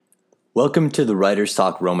Welcome to the Writers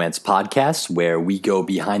Talk Romance Podcast, where we go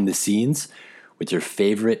behind the scenes with your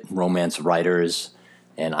favorite romance writers.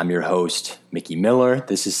 And I'm your host, Mickey Miller.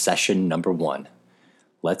 This is session number 1.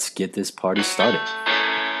 Let's get this party started.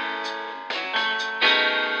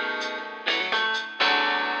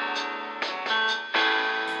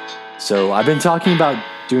 So I've been talking about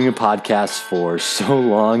doing a podcast for so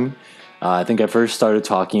long. I think I first started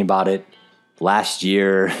talking about it last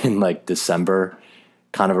year in December,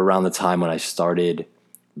 kind of around the time when I started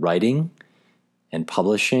writing and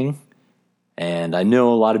publishing. And I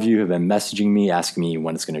know a lot of you have been messaging me, asking me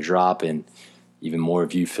when it's going to drop, and even more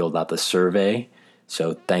of you filled out the survey.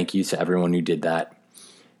 So thank you to everyone who did that.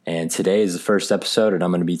 And today is the first episode, and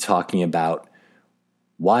I'm going to be talking about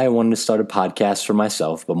why I wanted to start a podcast for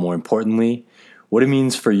myself, but more importantly, what it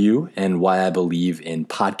means for you and why I believe in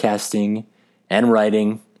podcasting and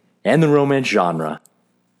writing and the romance genre.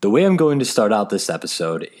 The way I'm going to start out this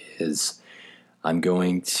episode is I'm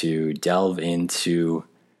going to delve into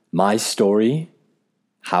my story,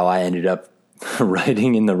 how I ended up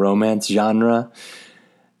writing in the romance genre,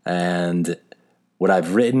 and what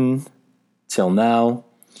I've written till now,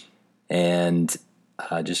 and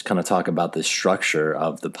just kind of talk about the structure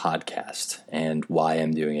of the podcast and why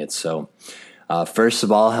I'm doing it. So first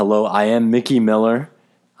of all, hello, I am Mickey Miller.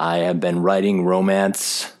 I have been writing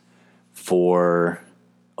romance for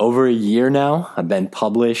over a year now. I've been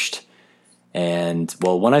published, and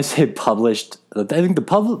well, when I say published, I think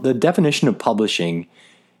the definition of publishing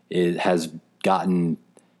has gotten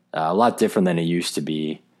a lot different than it used to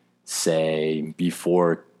be, say,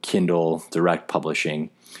 before Kindle Direct Publishing,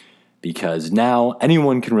 because now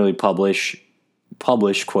anyone can really publish,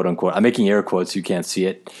 quote unquote. I'm making air quotes, you can't see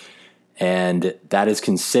it, and that is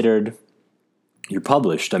considered you're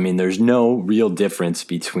published. I mean, there's no real difference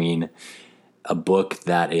between a book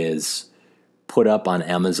that is put up on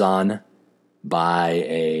Amazon by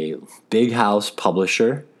a big house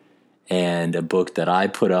publisher and a book that I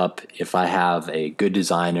put up if I have a good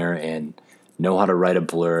designer and know how to write a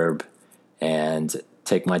blurb and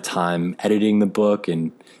take my time editing the book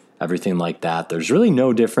and everything like that. There's really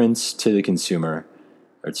no difference to the consumer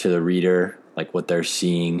or to the reader, like what they're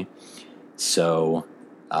seeing. So,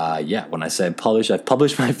 when I say I've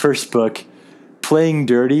published my first book, Playing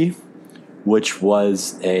Dirty, which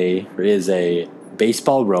is a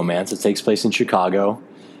baseball romance. It takes place in Chicago,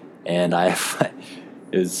 and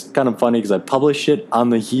it's kind of funny because I published it on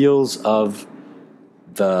the heels of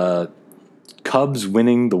the Cubs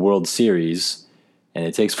winning the World Series, and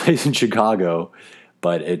it takes place in Chicago,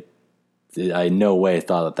 but I in no way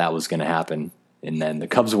thought that was going to happen. And then the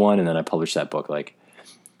Cubs won, and then I published that book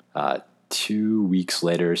 2 weeks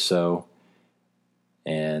later or so,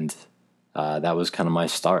 and that was kind of my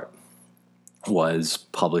start, was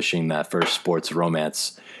publishing that first sports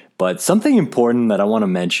romance. But something important that I want to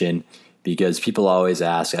mention, because people always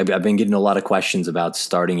ask, I've been getting a lot of questions about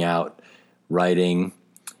starting out writing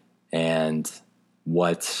and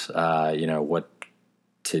what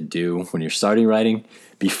to do when you're starting writing.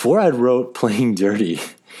 Before I wrote Playing Dirty,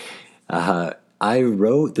 I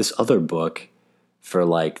wrote this other book for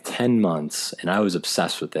 10 months, and I was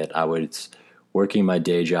obsessed with it. I was working my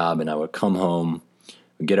day job, and I would come home,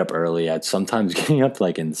 get up early. I'd sometimes getting up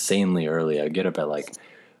insanely early. I'd get up at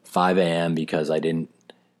 5 a.m. because I didn't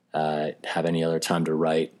have any other time to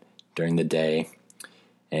write during the day.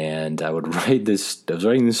 And I would write this. I was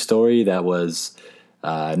writing this story that was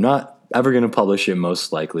not ever going to publish it,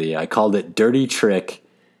 most likely. I called it Dirty Trick,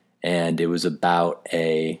 and it was about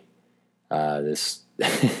this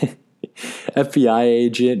FBI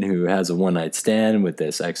agent who has a one-night stand with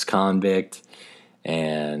this ex-convict,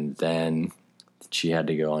 and then she had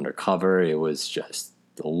to go undercover. It was just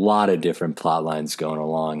a lot of different plot lines going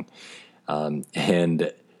along.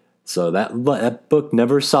 And so that book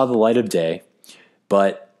never saw the light of day.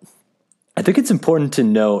 But I think it's important to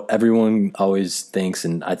note, everyone always thinks,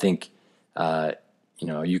 and I think,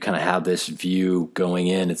 you kind of have this view going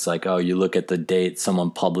in. It's like, oh, you look at the date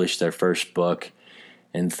someone published their first book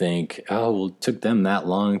and think, oh, well, it took them that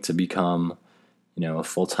long to become, a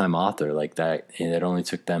full-time author like that. And it only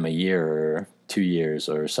took them a year or 2 years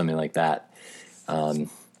or something like that.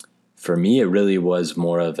 For me, it really was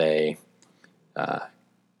more of a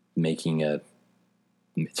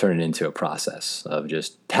turn it into a process of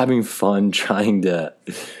just having fun, trying to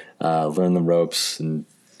learn the ropes and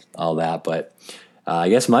all that. But I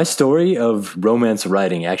guess my story of romance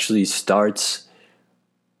writing actually starts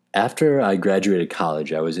after I graduated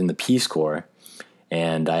college. I was in the Peace Corps,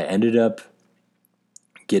 and I ended up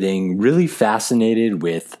getting really fascinated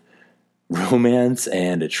with romance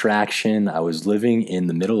and attraction. I was living in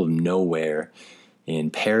the middle of nowhere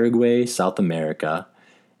in Paraguay, South America.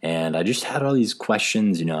 And I just had all these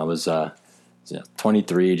questions. I was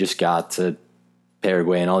 23, just got to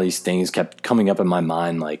Paraguay, and all these things kept coming up in my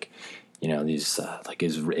mind, like, these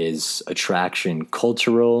is attraction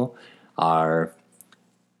cultural? Are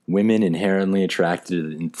women inherently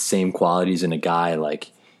attracted to the same qualities in a guy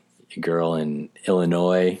like a girl in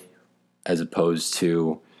Illinois as opposed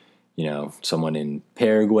to, someone in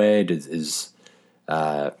Paraguay? Does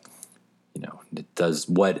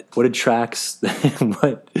what attracts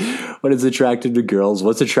what is attractive to girls?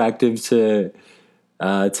 What's attractive to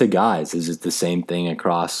guys? Is it the same thing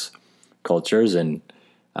across cultures? And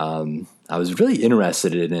I was really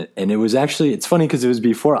interested in it. And it's funny because it was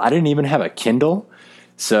before I didn't even have a Kindle.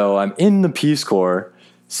 So I'm in the Peace Corps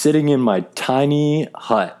sitting in my tiny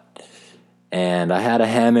hut, and I had a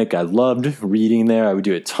hammock. I loved reading there. I would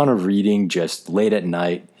do a ton of reading just late at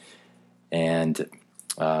night. And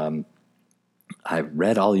I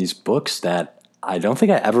read all these books that I don't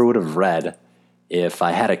think I ever would have read if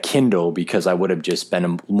I had a Kindle, because I would have just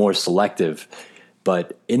been more selective.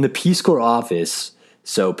 But in the Peace Corps office,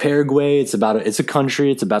 so Paraguay, it's a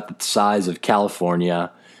country. It's about the size of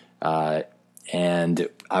California. And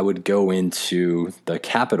I would go into the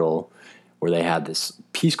capital where they had this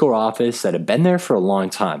Peace Corps office that had been there for a long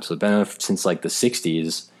time. So it'd been there since like the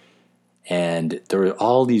 60s. And there were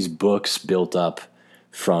all these books built up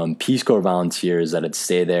from Peace Corps volunteers that had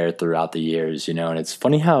stayed there throughout the years, and it's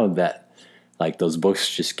funny how that, like, those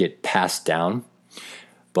books just get passed down.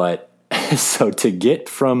 But so to get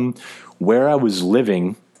from where I was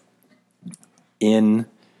living in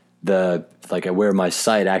where my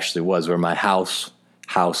site actually was, where my house,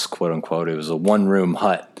 quote unquote, it was a 1-room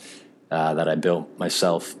hut that I built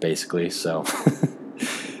myself, basically. So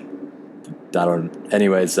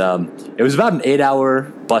anyways, it was about an 8-hour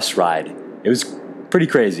bus ride. It was pretty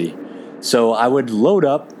crazy. So I would load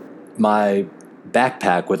up my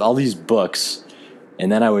backpack with all these books,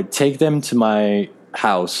 and then I would take them to my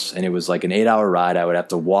house, and it was like an 8-hour ride. I would have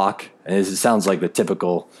to walk, and this sounds like the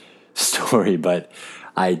typical story, but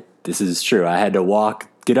this is true. I had to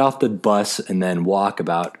get off the bus, and then walk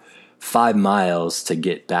about 5 miles to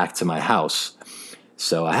get back to my house.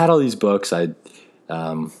 So I had all these books. I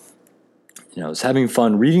was having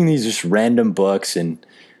fun reading these just random books, and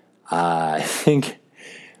I think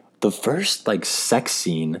the first sex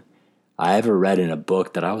scene I ever read in a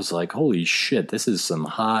book that I was like, holy shit, this is some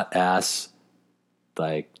hot ass,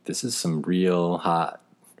 this is some real hot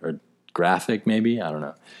or graphic, maybe, I don't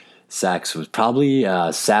know, sex, was probably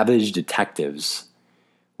Savage Detectives,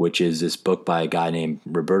 which is this book by a guy named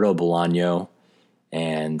Roberto Bolaño,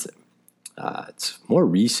 and it's a more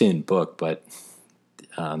recent book, but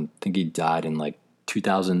I think he died in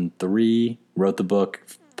 2003, wrote the book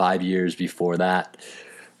 5 years before that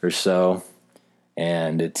or so.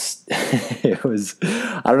 And it was,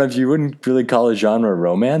 I don't know if you wouldn't really call it genre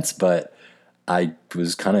romance, but I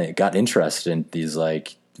was got interested in these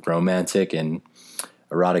romantic and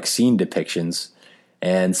erotic scene depictions.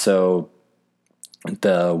 And so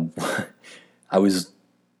I was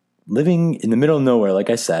living in the middle of nowhere, like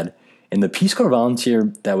I said, and the Peace Corps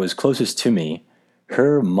volunteer that was closest to me,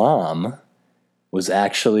 her mom was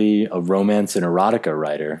actually a romance and erotica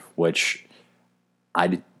writer, which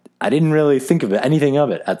I didn't really think of anything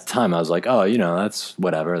of it at the time. I was like, oh, that's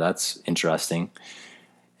whatever. That's interesting.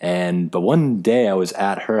 But one day I was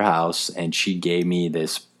at her house, and she gave me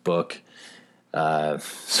this book, a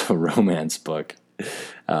romance book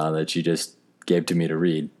that she just gave to me to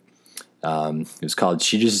read. It was called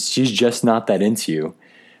She's Just Not That Into You.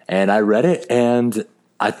 And I read it, and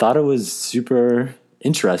I thought it was super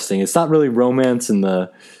interesting. It's not really romance in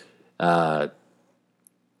the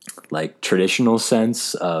traditional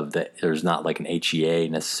sense of that. There's not an HEA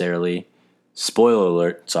necessarily. Spoiler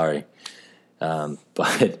alert, sorry.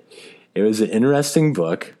 But it was an interesting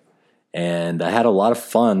book, and I had a lot of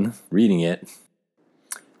fun reading it.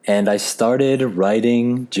 And I started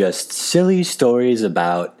writing just silly stories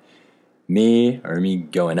about me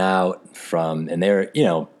going out and they were, they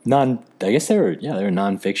were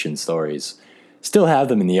nonfiction stories. Still have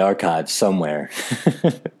them in the archives somewhere.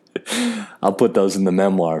 I'll put those in the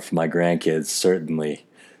memoir for my grandkids, certainly.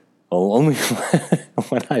 Well, only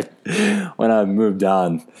when I moved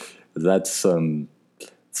on. That's some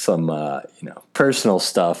personal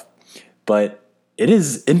stuff. But it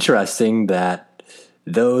is interesting that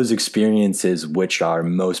those experiences which are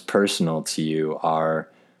most personal to you are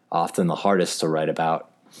often the hardest to write about.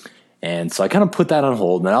 And so I kind of put that on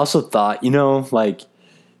hold. And I also thought,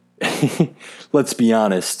 let's be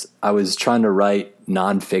honest, I was trying to write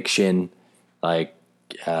nonfiction,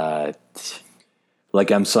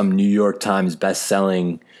 like I'm some New York Times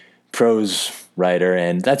best-selling prose writer,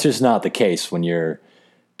 and that's just not the case when you're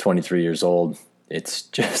 23 years old. It's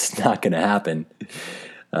just not going to happen.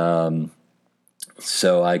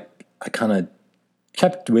 So I kind of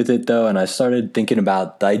kept with it though, and I started thinking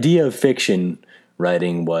about the idea of fiction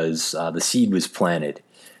writing was the seed was planted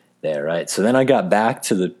there, right? So then I got back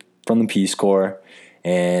from the Peace Corps,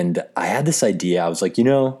 and I had this idea. I was like, you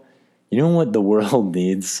know what the world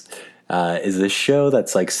needs is a show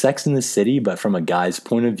that's like Sex in the City, but from a guy's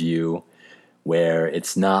point of view, where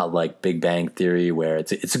it's not like Big Bang Theory, where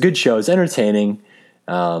it's a good show, it's entertaining.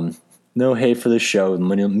 No hate for the show,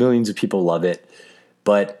 millions of people love it,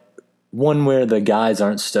 but one where the guys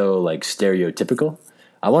aren't so like stereotypical.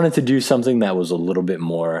 I wanted to do something that was a little bit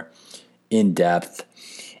more in depth.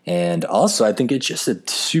 And also, I think it's just a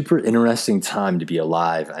super interesting time to be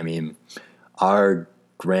alive. I mean, our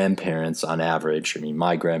grandparents on average, I mean,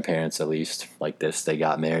 my grandparents at least, like this, they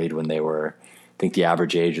got married when they were, I think the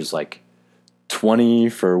average age was like 20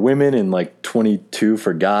 for women and like 22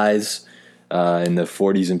 for guys in the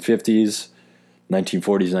 40s and 50s,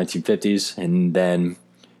 1940s, 1950s. And then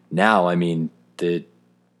now, I mean, the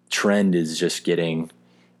trend is just getting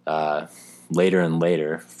later and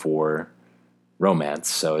later for romance.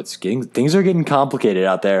 So things are getting complicated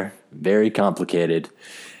out there, very complicated,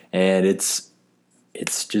 and it's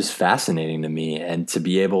just fascinating to me, and to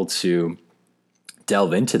be able to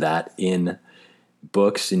delve into that in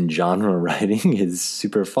books and genre writing is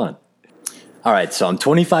super fun. All right, so I'm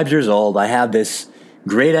 25 years old. I have this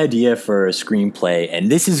great idea for a screenplay,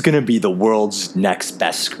 and this is going to be the world's next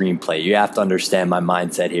best screenplay. You have to understand my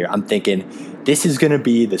mindset here. I'm thinking this is going to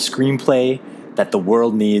be the screenplay that the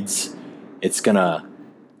world needs. It's going to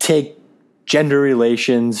take gender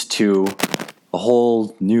relations to a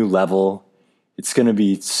whole new level. It's going to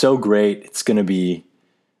be so great. It's going to be,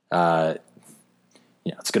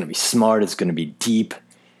 it's going to be smart. It's going to be deep.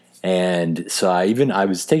 And so I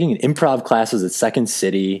was taking improv classes at Second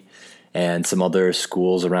City and some other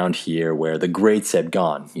schools around here where the greats had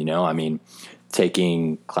gone. I mean,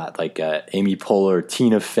 taking like Amy Poehler,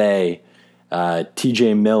 Tina Fey,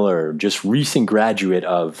 T.J. Miller, just recent graduate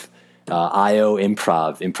of IO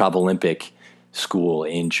Improv Olympic School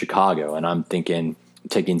in Chicago. And I'm thinking,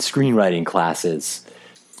 taking screenwriting classes.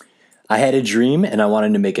 I had a dream and I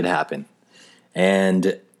wanted to make it happen.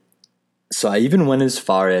 And so I even went as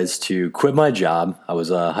far as to quit my job. I was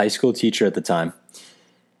a high school teacher at the time.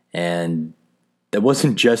 And that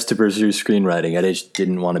wasn't just to pursue screenwriting. I just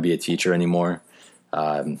didn't want to be a teacher anymore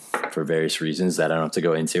for various reasons that I don't have to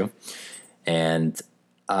go into. And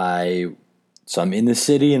so I'm in the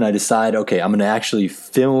city and I decide, okay, I'm going to actually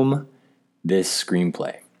film this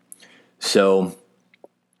screenplay. So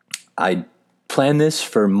I planned this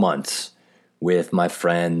for months with my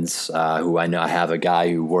friends who I know. I have a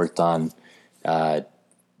guy who worked on the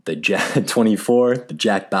 24, the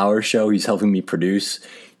Jack Bauer show. He's helping me produce.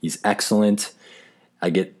 He's excellent.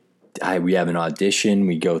 We have an audition.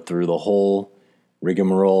 We go through the whole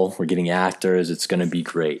rigmarole. We're getting actors. It's going to be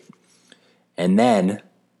great. And then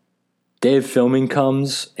day of filming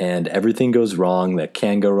comes and everything goes wrong that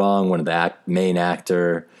can go wrong. One of the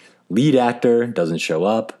lead actor doesn't show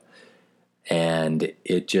up, and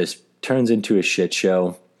it just turns into a shit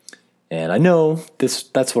show. And I know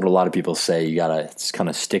that's what a lot of people say. You gotta just kind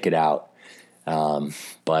of stick it out.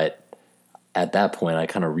 But at that point, I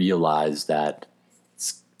kind of realized that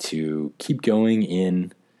to keep going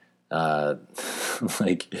in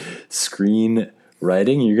like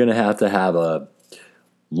screenwriting, you're gonna have to have a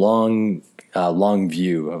long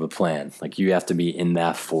view of a plan. Like you have to be in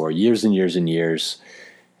that for years and years and years.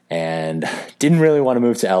 And didn't really want to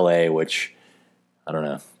move to LA, which I don't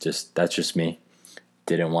know, that's just me.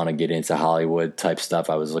 Didn't want to get into Hollywood type stuff.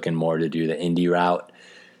 I was looking more to do the indie route.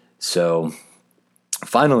 So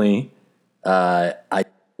finally, I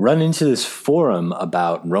run into this forum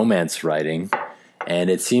about romance writing, and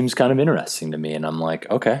it seems kind of interesting to me. And I'm like,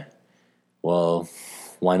 okay, well,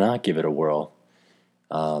 why not give it a whirl?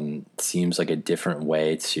 Seems like a different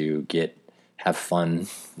way to have fun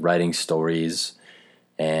writing stories.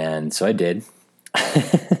 And so I did.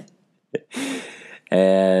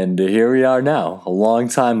 And here we are now, a long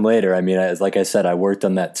time later. I mean, like I said, I worked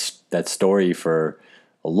on that story for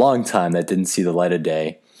a long time that didn't see the light of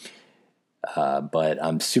day. But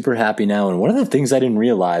I'm super happy now. And one of the things I didn't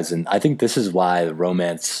realize, and I think this is why the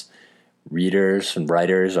romance readers and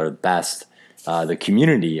writers are the best, the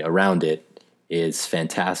community around it is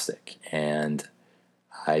fantastic. And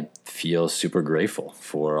I feel super grateful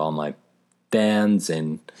for all my fans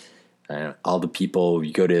and all the people.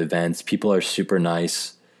 You go to events, people are super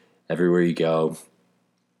nice everywhere you go.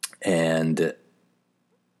 And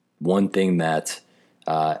one thing that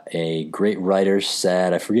a great writer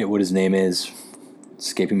said, I forget what his name is,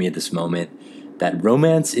 escaping me at this moment, that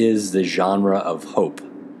romance is the genre of hope.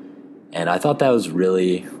 And I thought that was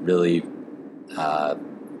really, really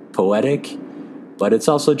poetic, but it's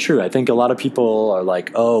also true. I think a lot of people are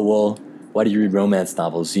like, oh, well, why do you read romance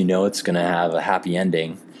novels? You know it's going to have a happy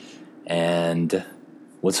ending. And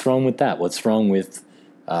what's wrong with that? What's wrong with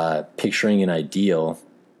picturing an ideal?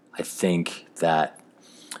 I think that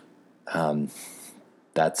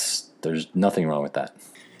there's nothing wrong with that.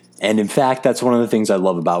 And in fact, that's one of the things I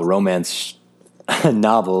love about romance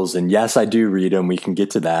novels. And yes, I do read them. We can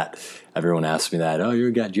get to that. Everyone asks me that. Oh, you're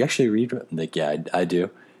a guy. Do you actually read? I'm like, yeah, I do.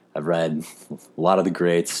 I've read a lot of the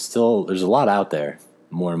greats. Still, there's a lot out there,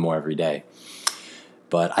 more and more every day.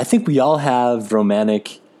 But I think we all have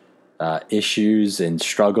romantic issues and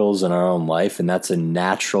struggles in our own life, and that's a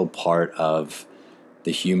natural part of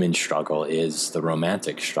the human struggle is the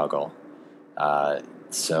romantic struggle.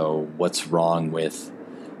 So what's wrong with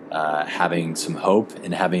having some hope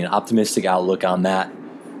and having an optimistic outlook on that?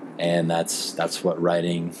 And that's what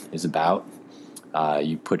writing is about.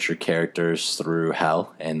 You put your characters through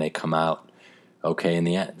hell, and they come out okay in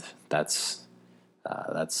the end. That's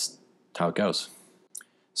how it goes.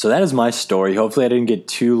 So that is my story. Hopefully I didn't get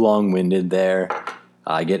too long-winded there.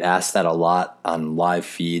 I get asked that a lot on live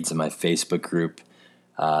feeds in my Facebook group,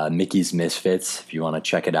 Mickey's Misfits. If you want to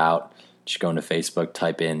check it out, just go into Facebook,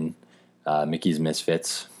 type in Mickey's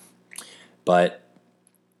Misfits. But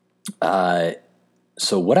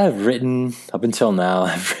so what I've written up until now,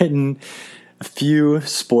 I've written a few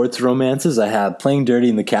sports romances. I have Playing Dirty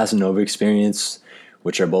and the Casanova Experience,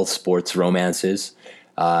 which are both sports romances.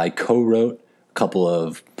 I co-wrote a couple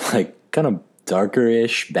of like kind of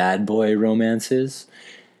darker-ish bad boy romances,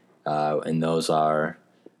 and those are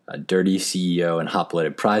Dirty CEO and Hot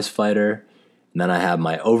Blooded Prize Fighter. And then I have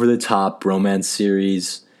my over-the-top romance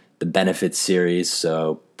series, the Benefits series,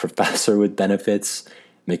 so Professor with Benefits,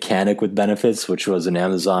 Mechanic with Benefits, which was an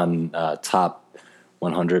Amazon top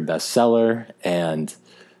 100 bestseller, and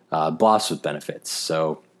Boss with Benefits.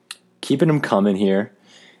 So keeping them coming here,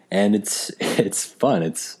 and it's fun.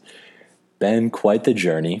 It's been quite the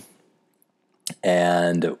journey.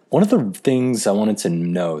 And one of the things I wanted to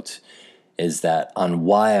note is that on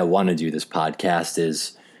why I want to do this podcast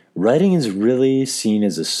is writing is really seen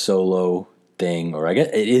as a solo thing, or I guess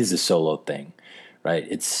it is a solo thing, right?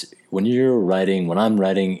 It's when I'm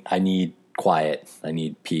writing, I need quiet. I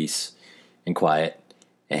need peace and quiet.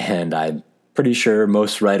 And I'm pretty sure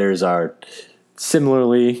most writers are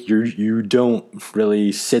similarly. You don't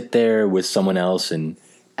really sit there with someone else and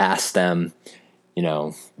ask them,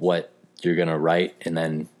 what you're going to write. And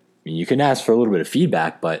then you can ask for a little bit of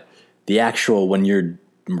feedback, but the actual, when you're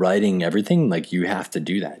writing everything, like you have to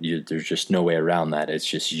do that. There's just no way around that. It's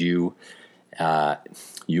just you and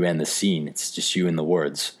the scene. It's just you and the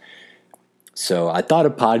words. So I thought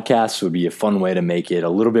a podcast would be a fun way to make it a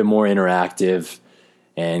little bit more interactive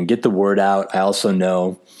and get the word out. I also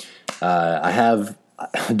know I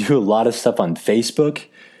do a lot of stuff on Facebook.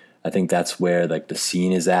 I think that's where like the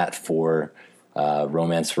scene is at for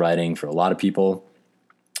romance writing for a lot of people.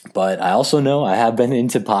 But I also know I have been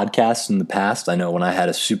into podcasts in the past. I know when I had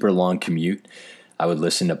a super long commute, I would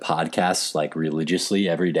listen to podcasts like religiously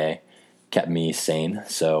every day. Kept me sane.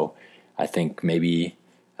 So I think maybe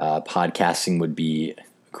podcasting would be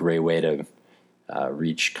a great way to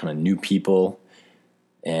reach kind of new people.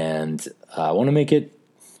 And I want to make it,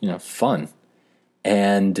 fun.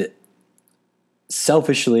 And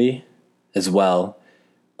selfishly as well,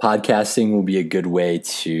 podcasting will be a good way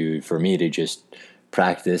for me to just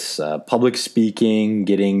practice public speaking,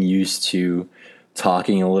 getting used to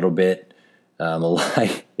talking a little bit.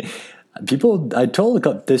 I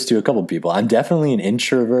told this to a couple people. I'm definitely an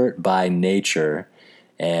introvert by nature,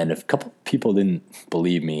 and a couple people didn't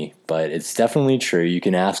believe me, but it's definitely true. You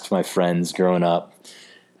can ask my friends growing up,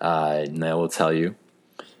 and they will tell you.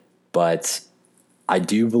 But I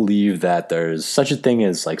do believe that there's such a thing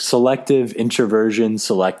as like selective introversion,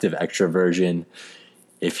 selective extroversion.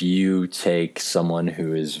 If you take someone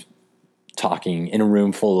who is talking in a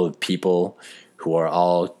room full of people who are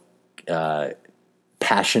all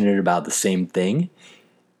passionate about the same thing,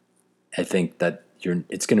 I think that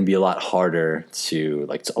it's going to be a lot harder to,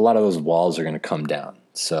 like, a lot of those walls are going to come down.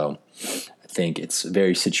 So I think it's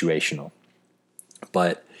very situational.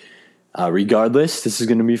 But regardless, this is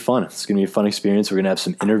going to be fun. It's going to be a fun experience. We're going to have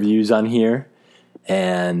some interviews on here.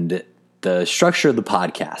 And the structure of the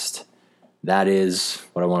podcast, that is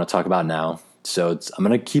what I want to talk about now. So I'm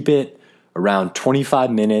going to keep it around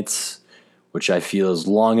 25 minutes, which I feel is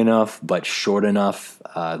long enough, but short enough,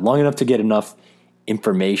 long enough to get enough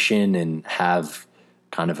information and have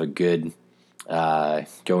kind of a good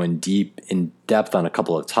going in depth on a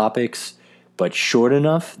couple of topics, but short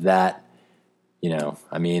enough that,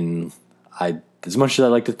 as much as I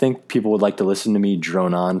like to think people would like to listen to me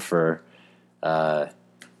drone on for,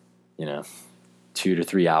 2 to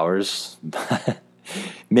 3 hours,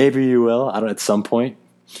 maybe you will, I don't know, at some point.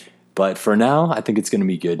 But for now, I think it's going to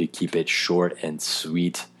be good to keep it short and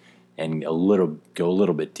sweet and go a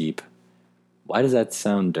little bit deep. Why does that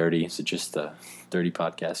sound dirty? Is it just a dirty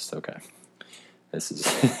podcast? Okay.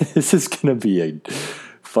 This is going to be a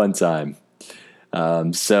fun time.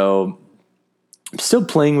 So I'm still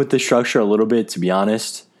playing with the structure a little bit, to be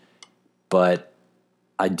honest, but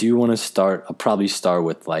I do want to I'll probably start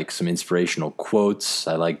with like some inspirational quotes.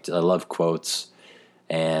 I love quotes,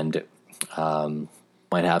 and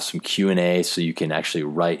might have some Q&A so you can actually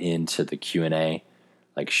write into the Q&A,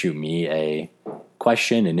 like shoot me a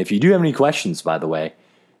question. And if you do have any questions, by the way,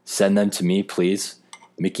 send them to me, please.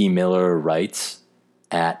 Mickey Miller Writes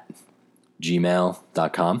at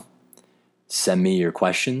gmail.com. Send me your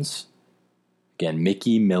questions. Again,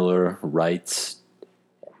 Mickey Miller Writes,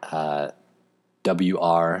 WRITES,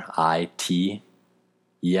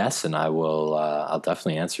 and I'll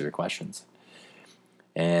definitely answer your questions.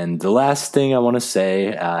 And the last thing I want to say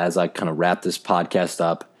as I kind of wrap this podcast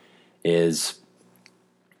up is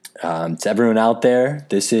to everyone out there,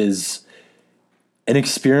 this is an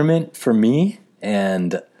experiment for me.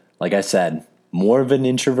 And like I said, more of an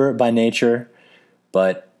introvert by nature,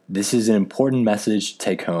 but this is an important message to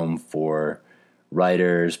take home for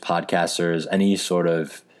writers, podcasters, any sort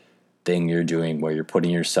of thing you're doing where you're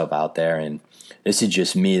putting yourself out there. And this is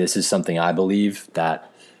just me. This is something I believe that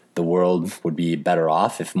the world would be better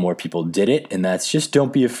off if more people did it. And that's just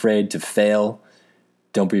don't be afraid to fail.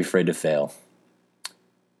 Don't be afraid to fail.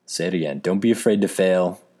 Say it again. Don't be afraid to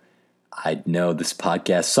fail. I know this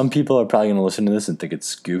podcast, some people are probably going to listen to this and think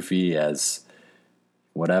it's goofy as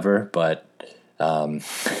whatever, but I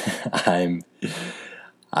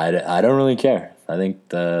don't really care. I think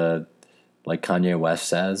like Kanye West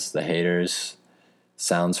says, the haters,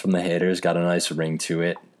 sounds from the haters got a nice ring to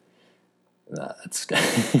it.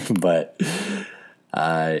 But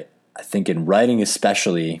I think in writing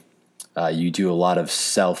especially, you do a lot of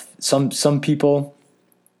some people,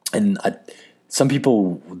 and some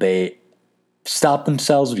people, they stop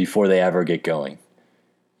themselves before they ever get going.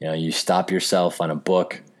 You stop yourself on a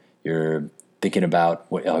book, you're thinking about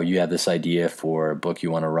you have this idea for a book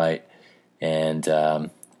you want to write, and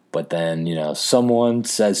but then someone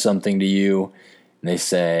says something to you, and they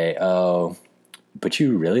say, "Oh, but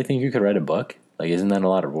you really think you could write a book? Like, isn't that a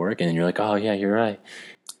lot of work?" And then you're like, "Oh yeah, you're right."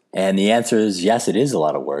 And the answer is yes, it is a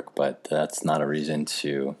lot of work, but that's not a reason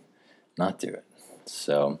to not do it.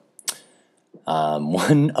 So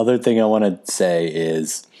one other thing I want to say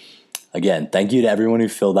is, again, thank you to everyone who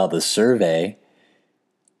filled out the survey.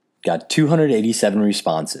 Got 287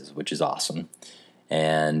 responses, which is awesome.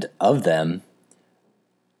 And of them,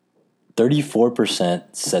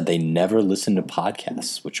 34% said they never listen to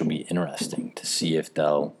podcasts, which will be interesting to see if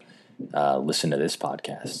they'll listen to this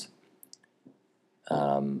podcast.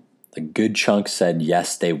 A good chunk said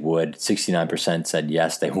yes, they would. 69% said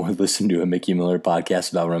yes, they would listen to a Mickey Miller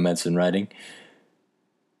podcast about romance and writing.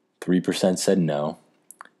 3% said no.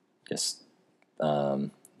 Just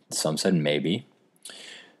some said maybe.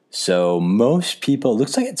 So most people, it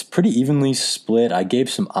looks like it's pretty evenly split. I gave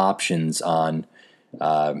some options on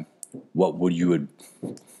what you would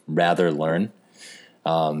rather learn.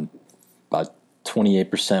 About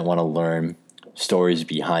 28% want to learn stories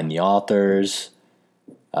behind the authors.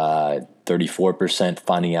 34%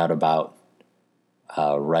 finding out about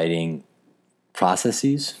writing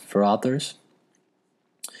processes for authors.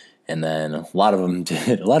 And then a lot of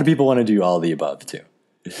people want to do all the above too.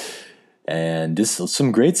 And just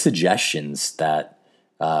some great suggestions that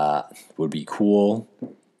would be cool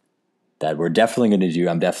that we're definitely going to do.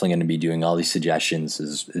 I'm definitely going to be doing all these suggestions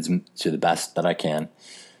as to the best that I can.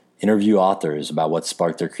 Interview authors about what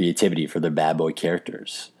sparked their creativity for their bad boy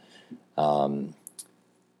characters.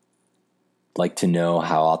 Like to know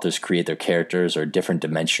how authors create their characters or different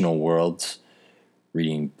dimensional worlds.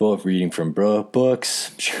 Reading from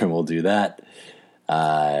books. I'm sure we'll do that.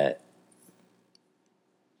 Let's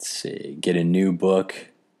see. Get a new book.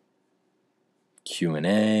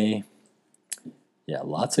 Q&A. Yeah,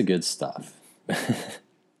 lots of good stuff.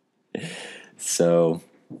 So,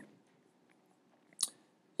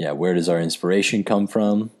 yeah, where does our inspiration come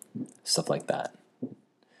from? Stuff like that.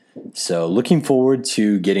 So looking forward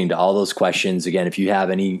to getting to all those questions. Again, if you have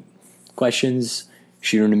any questions,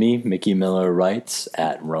 shoot them to me, Mickey Miller Writes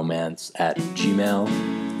at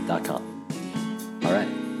romance@gmail.com.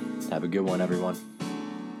 Have a good one, everyone.